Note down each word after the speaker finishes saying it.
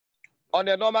On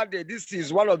a normal day, this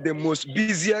is one of the most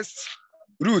busiest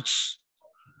routes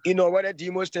in Owerri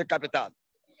Imo State capital.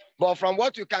 But from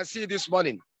what you can see this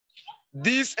morning,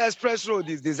 this express road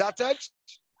is deserted.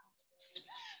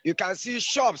 You can see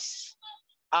shops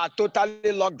are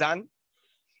totally locked down.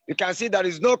 You can see there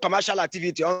is no commercial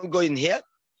activity ongoing here.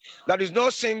 There is no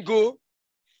single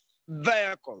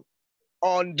vehicle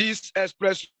on this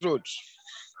express road.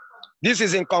 This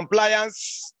is in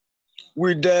compliance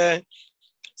with the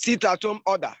sit-at-home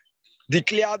order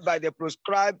declared by the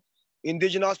proscribed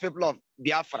indigenous people of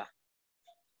Biafra.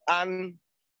 And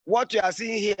what you are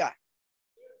seeing here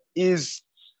is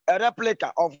a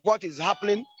replica of what is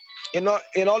happening in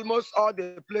almost all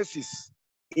the places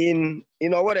in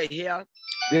Owerri here,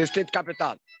 the state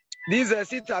capital. This is a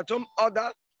sit-at-home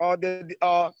order, or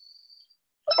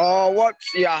what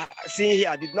you are seeing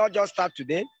here did not just start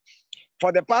today.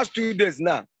 For the past 2 days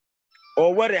now,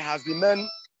 Owerri has remained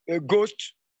a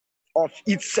ghost of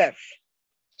itself.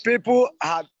 People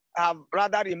have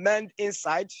rather remained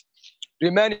inside,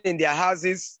 remained in their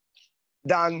houses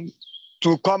than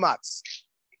to come out.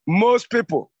 Most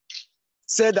people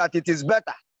say that it is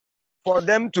better for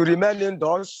them to remain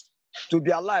indoors, to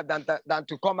be alive, than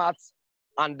to come out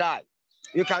and die.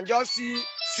 You can just see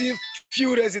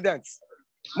few residents,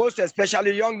 most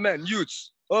especially young men,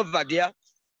 youths over there,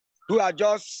 who are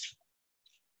just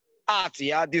out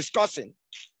here discussing.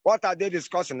 What are they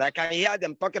discussing? I can hear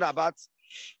them talking about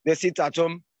the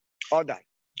sit-at-home order.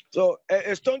 So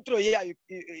a stone throw here,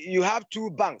 you have two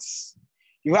banks.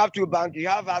 You have two banks. You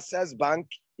have Access Bank.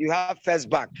 You have First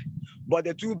Bank. But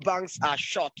the two banks are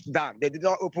shut down. They did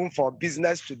not open for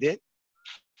business today.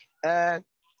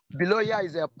 Below here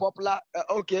is a popular,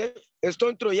 a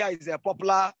stone throw here is the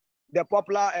popular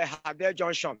Hade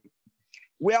Junction,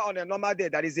 where on a normal day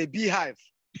there is a beehive.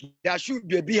 There should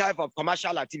be a beehive of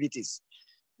commercial activities.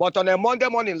 But on a Monday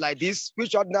morning like this,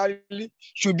 which ordinarily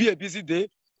should be a busy day,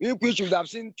 in which you would have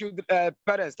seen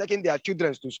parents taking their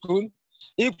children to school,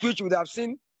 in which you would have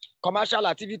seen commercial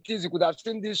activities, you could have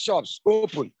seen these shops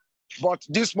open. But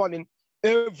this morning,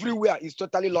 everywhere is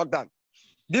totally locked down.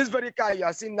 This very car you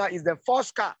are seeing now is the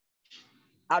first car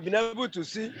I've been able to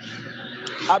see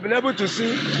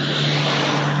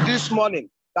this morning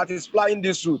that is flying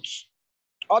this route.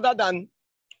 Other than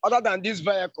this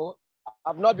vehicle,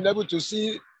 I've not been able to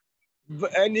see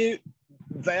any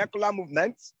vehicular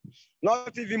movement,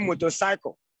 not even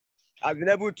motorcycle. I've been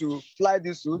able to fly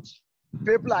this route.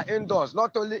 People are indoors,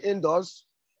 not only indoors,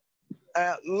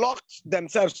 locked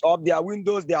themselves up, their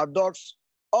windows, their doors,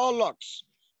 all locked.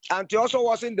 And to also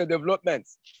watching the development,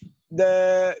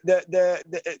 the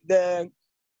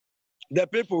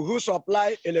people who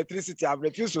supply electricity have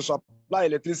refused to supply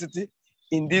electricity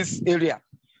in this area.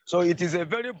 So it is a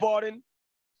very boring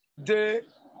day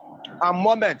and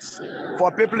moment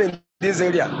for people in this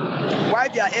area. While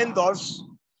they are indoors,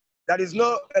 there is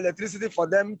no electricity for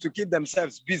them to keep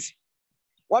themselves busy.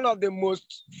 One of the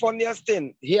most funniest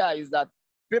things here is that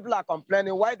people are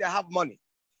complaining why they have money.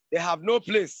 They have no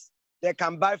place they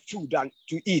can buy food and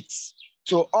to eat.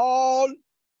 So all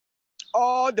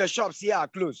the shops here are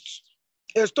closed.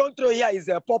 A stone throw here is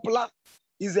a popular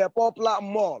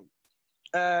mall,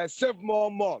 Save More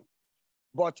Mall,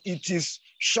 but it is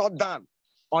shut down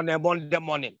on a Monday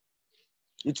morning.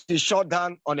 It is shut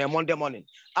down on a Monday morning.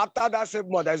 After that Save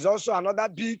More, there is also another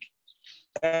big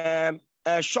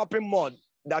shopping mall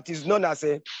that is known as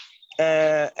a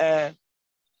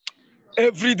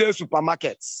everyday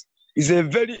supermarkets.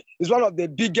 It's one of the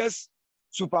biggest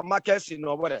supermarkets in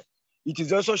Owerri. It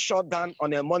is also shut down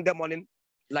on a Monday morning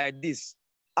like this.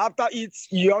 After it,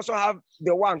 you also have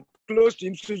the one close to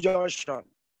Imo Junction.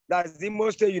 That's the Imo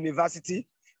State University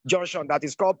Junction that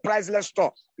is called Priceless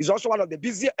Store. It's also one of the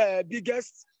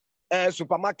biggest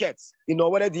supermarkets in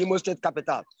Owerri, the Imo State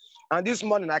capital. And this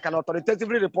morning, I can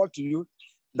authoritatively report to you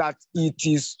that it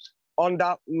is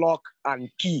under lock and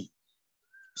key.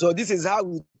 So this is how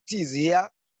it is here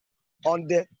on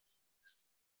the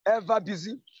ever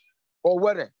busy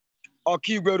Owerri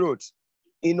Okigwe Road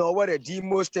in Owerri, the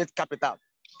Imo State capital.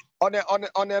 On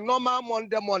a normal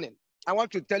Monday morning, I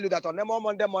want to tell you that on a normal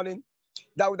Monday morning,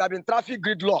 there would have been traffic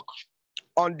gridlock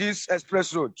on this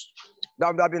express road.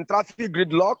 There would have been traffic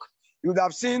gridlock. You would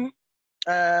have seen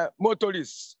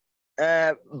motorists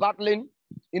battling,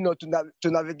 to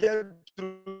navigate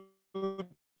through,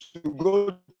 to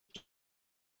go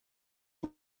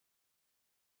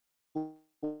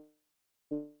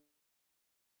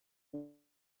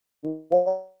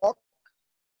walk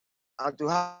and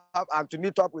to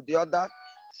meet up with the other.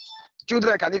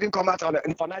 Children can even come out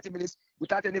for 90 minutes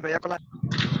without any vehicle.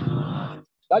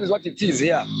 That is what it is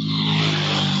here.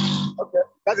 Okay,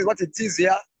 that is what it is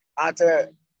here. at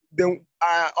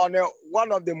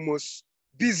one of the most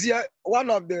busiest, one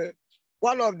of the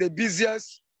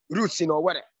busiest routes in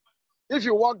Owerri. If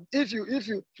you walk, if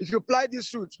you apply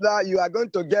this route, now you are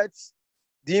going to get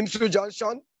the IMSU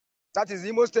junction, that is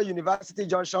Imo State University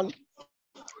junction.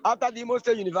 After the Imo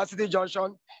State University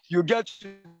junction, you get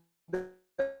to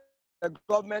the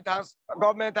government house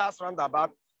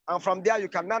roundabout, and from there you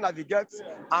can now navigate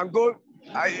and go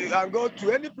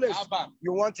to any place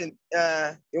you want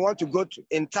to go to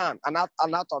in town and out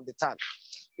of the town.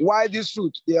 Why this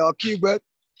route? The Okigwe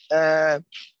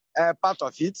part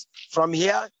of it. From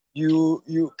here,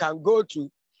 you can go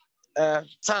to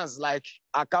towns like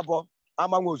Akabo,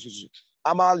 Amangozuzu,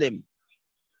 Amalim,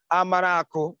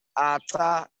 Amarako,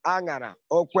 Ata, Angara,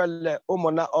 Okwele,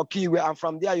 Omona, Okiwe, and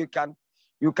from there you can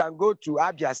go to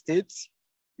Abia State,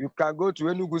 you can go to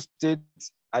Enugu State,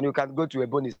 and you can go to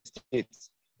Ebonyi State.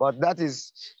 But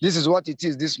this is what it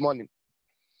is this morning.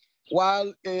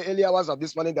 While earlier hours of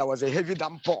this morning, there was a heavy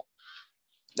downpour.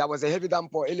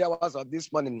 Earlier hours of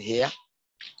this morning here.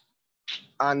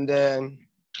 And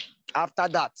after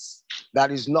that,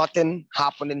 there is nothing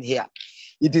happening here.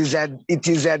 It is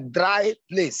a dry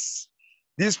place.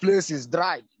 This place is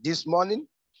dry this morning.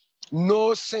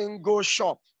 No single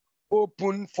shop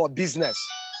open for business.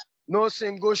 No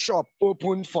single shop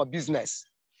open for business.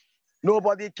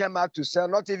 Nobody came out to sell,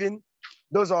 not even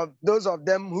those of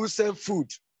them who sell food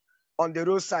on the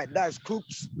roadside. That is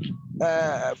cooked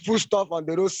food stuff on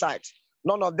the roadside.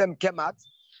 None of them came out.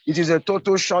 It is a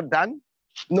total shutdown.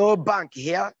 No bank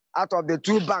here. Out of the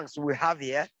 2 banks we have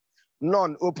here,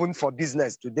 none open for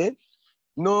business today.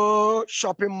 No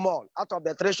shopping mall. Out of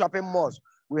the 3 shopping malls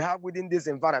we have within this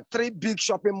environment, 3 big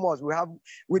shopping malls we have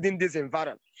within this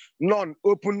environment, none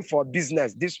open for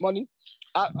business this morning.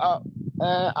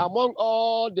 Among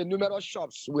all the numerous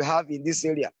shops we have in this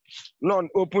area, none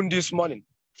open this morning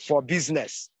for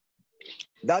business.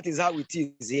 That is how it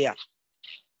is here.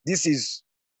 This is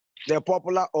the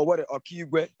popular Owerri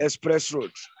Okigwe Express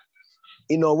Road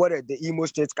in Owerri, the Imo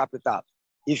State capital.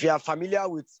 If you are familiar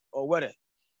with Owerri,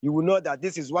 you will know that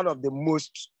this is one of the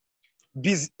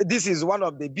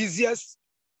busiest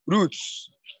routes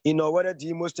in Owerri, the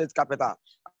Imo State capital,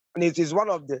 and it is one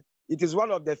of the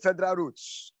federal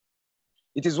routes.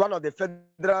 It is one of the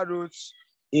federal routes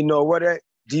in Owerri,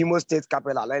 the Imo State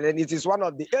capital, and it is one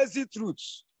of the exit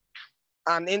routes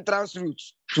and entrance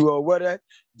routes to Owerri,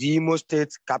 the Imo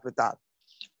State capital.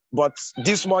 But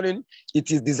this morning, it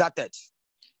is deserted.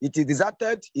 It is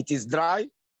deserted, it is dry,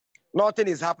 nothing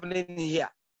is happening here.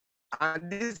 And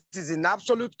this is in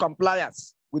absolute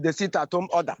compliance with the sit-at-home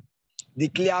order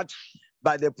declared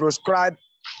by the proscribed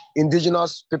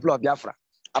indigenous people of Biafra.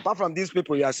 Apart from these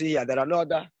people you are seeing here, there are no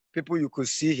other people you could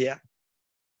see here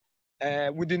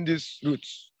within this route.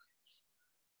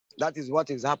 That is what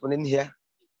is happening here.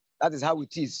 That is how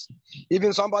it is.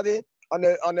 Even somebody on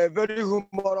a very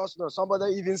humorous note,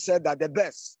 somebody even said that the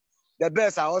birds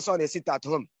are also on a sit at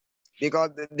home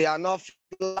because they are not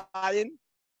flying,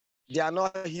 they are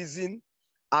not hissing,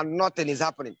 and nothing is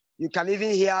happening. You can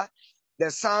even hear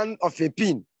the sound of a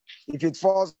pin if it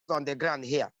falls on the ground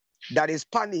here. There is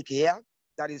panic here,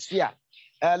 there is fear.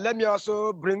 Let me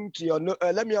also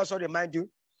remind you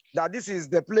that this is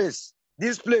the place.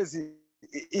 This place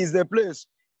is the place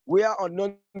where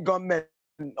unknown gunmen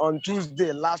on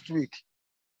Tuesday last week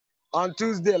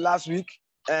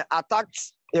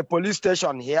attacked a police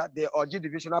station here, the Oji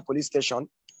Divisional Police Station,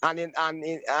 and in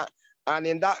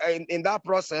that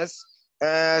process,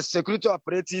 security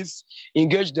operatives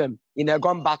engaged them in a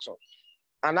gun battle,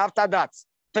 and after that,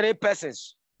 3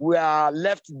 persons were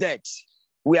left dead,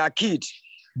 were killed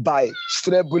by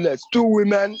stray bullets, 2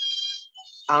 women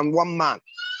and 1 man.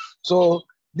 So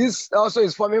this also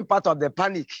is forming part of the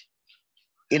panic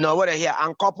in Owerri here,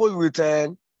 and coupled with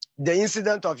the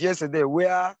incident of yesterday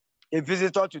where a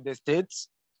visitor to the state,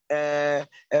 a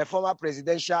former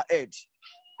presidential aide,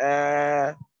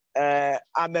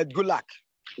 Ahmed Gulak,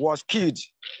 was killed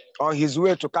on his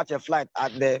way to catch a flight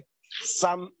at the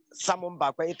Simon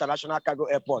Bakwe International Cargo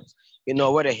Airport in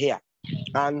Owerri here,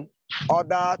 and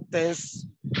other things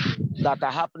that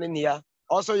are happening here.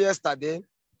 Also yesterday,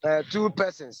 2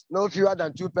 persons, no fewer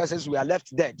than 2 persons were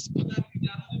left dead.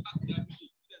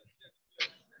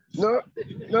 No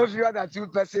fewer than 2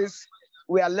 persons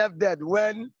were left dead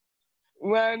when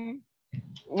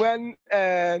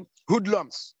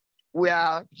hoodlums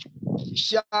were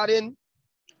sharing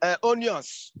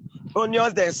onions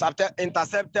they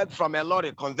intercepted from a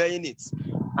lorry conveying it,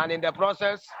 and in the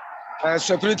process,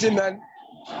 security men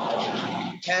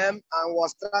came and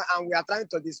we are trying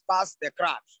to disperse the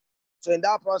crowd. So in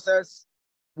that process,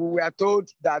 we were told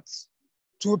that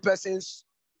 2 persons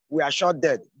were shot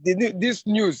dead. This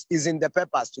news is in the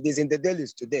papers today, is in the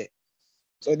dailies today.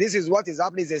 So this is what is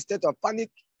happening, is a state of panic.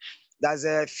 There's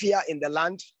a fear in the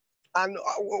land. And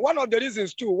one of the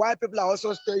reasons too why people are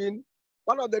also staying,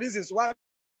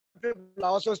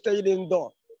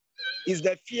 indoor is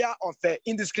the fear of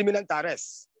indiscriminate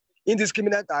arrests.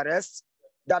 Indiscriminate arrests.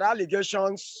 There are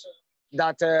allegations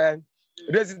that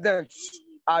residents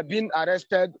are being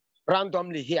arrested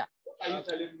randomly here.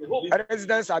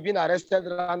 Residents are being arrested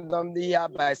randomly here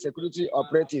by security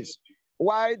operatives.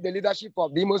 Why the leadership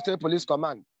of the Imo State Police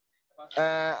Command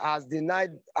has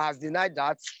denied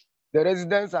that, the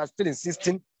residents are still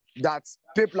insisting that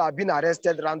people are being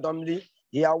arrested randomly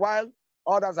here, while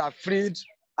others are freed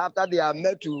after they are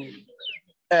made to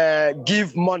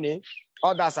give money.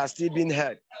 Others are still being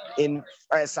held in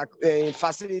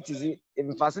facilities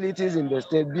in the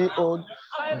state being owned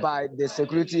by the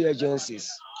security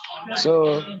agencies.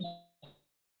 So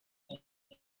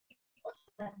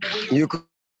you could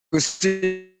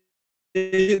see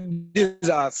these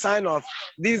are sign of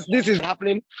this is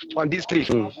happening on this street.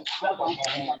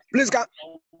 Please, can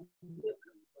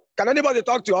anybody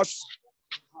talk to us?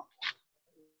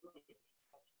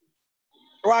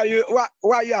 Why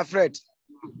are you afraid?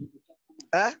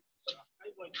 Eh?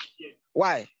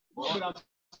 Why?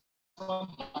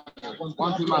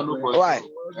 Why?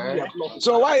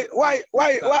 So why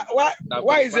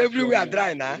is everywhere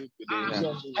dry now?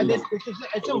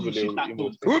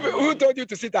 Who told you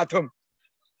to sit at home?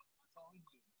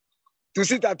 To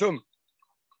sit at home?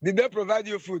 Did they provide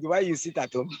you food while you sit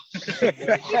at home?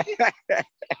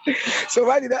 So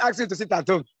why did they ask you to sit at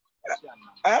home?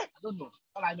 Eh? I don't know.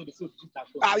 All I know is to sit at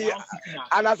home.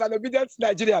 And as an obedient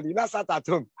Nigerian, you not sat at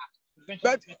home.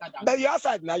 But you're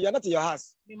outside now. You're not in your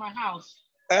house. In my house.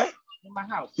 Eh? In my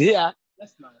house. Here.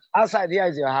 That's nice. Outside here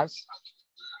is your house.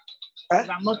 Eh?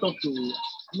 I'm not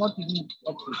even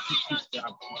up to 6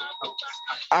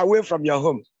 away from your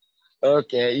home.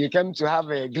 Okay, you came to have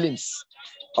a glimpse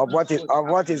of what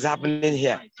is happening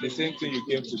here. The same thing you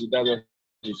came to do. That was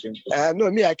you came to. No,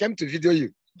 me, I came to video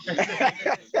you.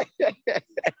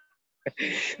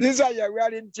 This is why you're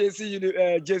wearing jersey.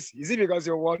 Is it because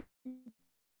you won?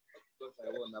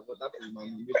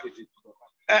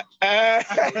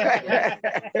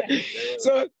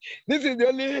 So this is the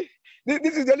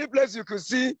only place you could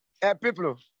see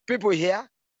people here.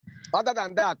 Other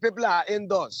than that, people are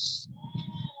indoors.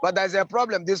 But there's a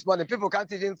problem this morning. People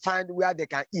can't even find where they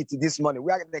can eat this morning,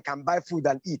 where they can buy food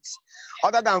and eat.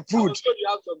 Other than food. You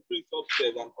have some drinks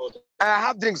upstairs and all that. I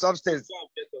have drinks upstairs.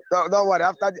 Don't worry.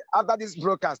 After this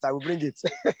broadcast, I will bring it.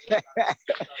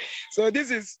 So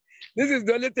this is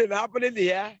the only thing happening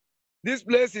here. This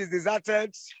place is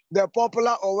deserted. The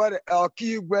popular Owerri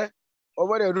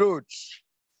Road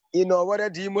in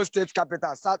Owerri Imo State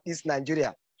capital, Southeast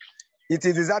Nigeria. It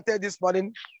is deserted this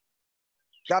morning.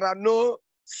 There are no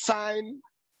sign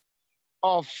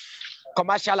of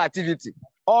commercial activity.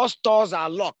 All stores are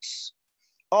locked.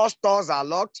 All stores are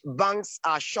locked. Banks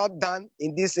are shut down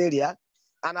in this area.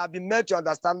 And I've been made to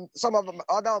understand,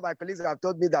 other of my colleagues have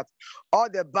told me that all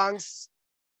the banks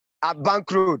at Bank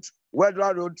Road,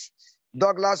 Wedra Road,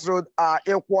 Douglas Road are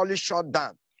equally shut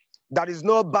down. There is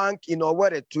no bank in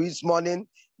Owerri to this morning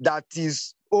that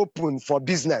is open for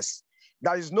business.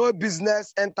 There is no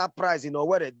business enterprise in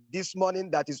Owerri this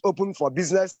morning that is open for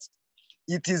business.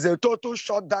 It is a total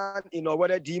shutdown in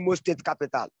Owerri, the Imo State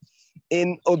capital,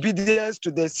 in obedience to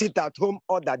the sit-at-home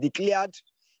order declared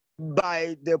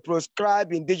by the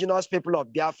proscribed indigenous people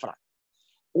of Biafra.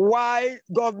 Why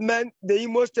government, the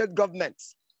Imo State government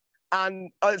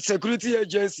and security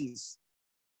agencies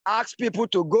ask people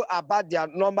to go about their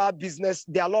normal business,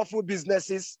 their lawful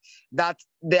businesses, that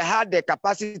they had the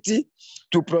capacity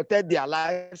to protect their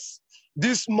lives.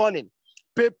 This morning,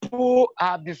 people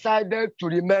have decided to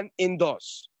remain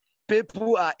indoors.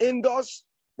 People are indoors.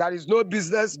 There is no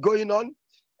business going on.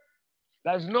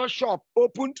 There is no shop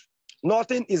opened.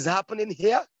 Nothing is happening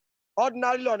here.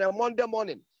 Ordinarily on a Monday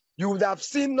morning, you would have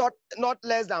seen not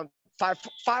less than 5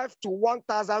 to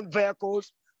 1,000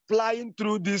 vehicles flying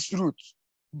through this route.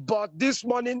 But this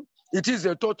morning, it is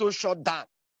a total shutdown.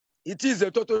 It is a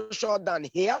total shutdown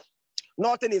here.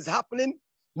 Nothing is happening.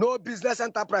 No business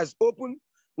enterprise open.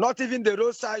 Not even the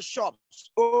roadside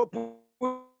shops open.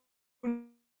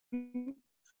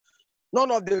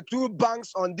 None of the 2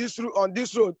 banks on this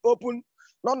road open.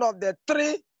 None of the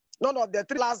three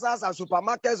plazas and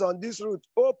supermarkets on this route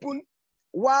open.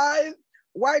 While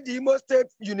the Imo State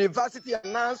University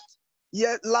announced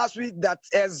last week that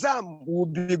exam will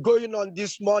be going on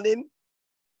this morning,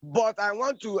 but I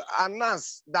want to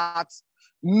announce that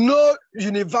no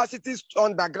universities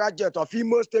undergraduate of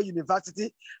Imo State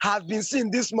University has been seen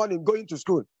this morning going to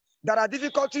school. There are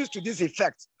difficulties to this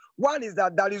effect. One is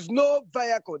that there is no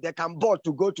vehicle they can board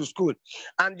to go to school,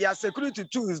 and their security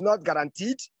too is not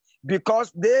guaranteed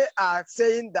because they are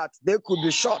saying that they could be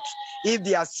shot if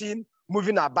they are seen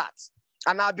moving about.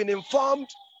 And I've been informed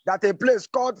that a place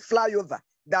called Flyover,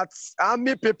 that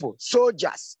army people,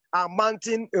 soldiers are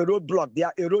mounting a roadblock. They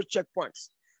are a road checkpoints.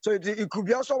 So it could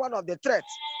be also one of the threats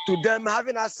to them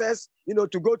having access,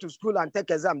 to go to school and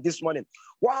take exam this morning.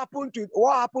 What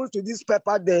happens to this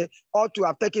paper they ought to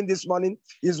have taken this morning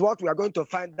is what we are going to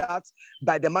find out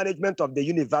by the management of the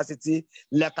university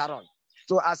later on.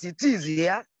 So as it is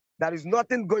here, there is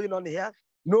nothing going on here.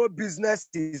 No business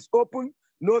is open.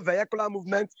 No vehicular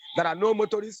movement. There are no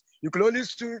motorists. You can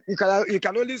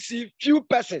only see few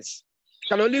persons.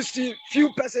 You can only see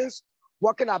few persons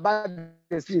walking about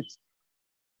the streets.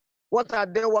 What are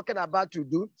they walking about to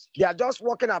do? They are just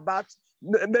walking about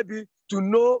maybe to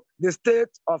know the state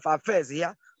of affairs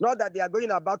here. Not that they are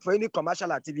going about for any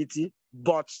commercial activity,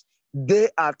 but they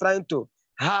are trying to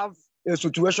have a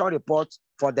situation report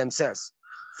for themselves.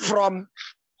 From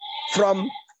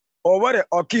Owerri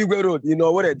Okigwe Road in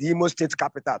Owerri, the Imo State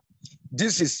capital.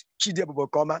 This is Chide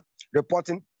Bobokoma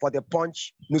reporting for the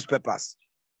Punch newspapers.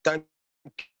 Thank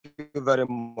you very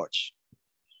much.